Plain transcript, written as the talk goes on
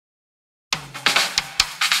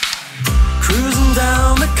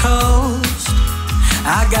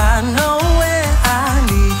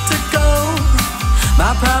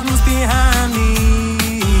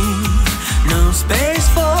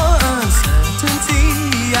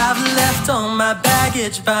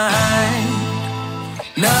baggage behind.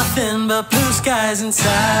 Nothing but blue skies inside.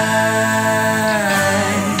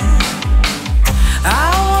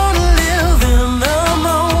 I wanna live in the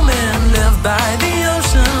moment, live by the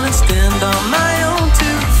ocean and stand on my own 2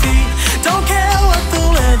 feet. Don't care what the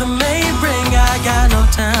weather may bring, I got no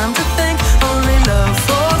time to think, only love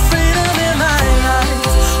for freedom in my life.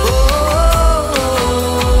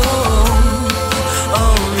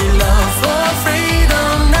 Only love for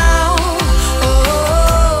freedom now.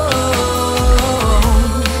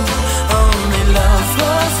 Only love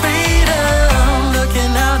for freedom.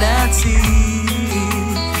 Looking out at sea,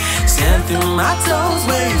 sand through my toes,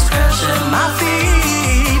 waves crash at my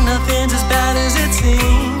feet. Nothing's as bad as it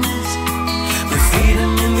seems. With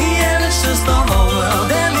freedom in the air, it's just the whole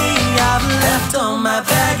world and me. I've left all my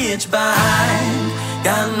baggage behind.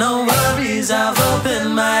 Got no worries, I've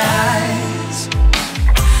opened my eyes.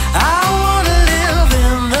 I wanna live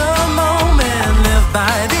in the moment, live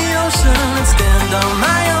by the ocean and stand on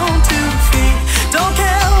my own 2 feet. Don't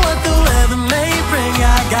care what the weather may bring,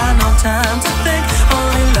 I got no time to think,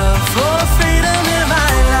 only love for freedom in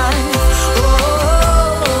my life.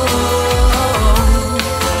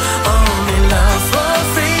 Only love for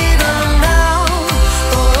freedom now.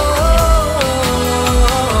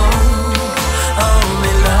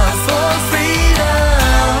 Only love for freedom.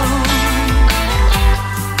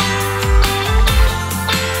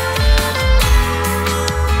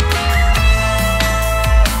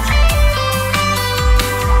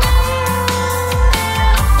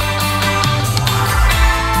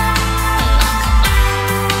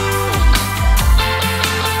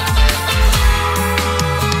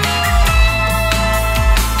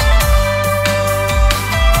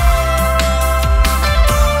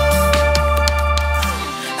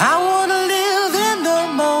 I wanna live in the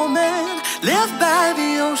moment, live by the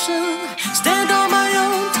ocean, stay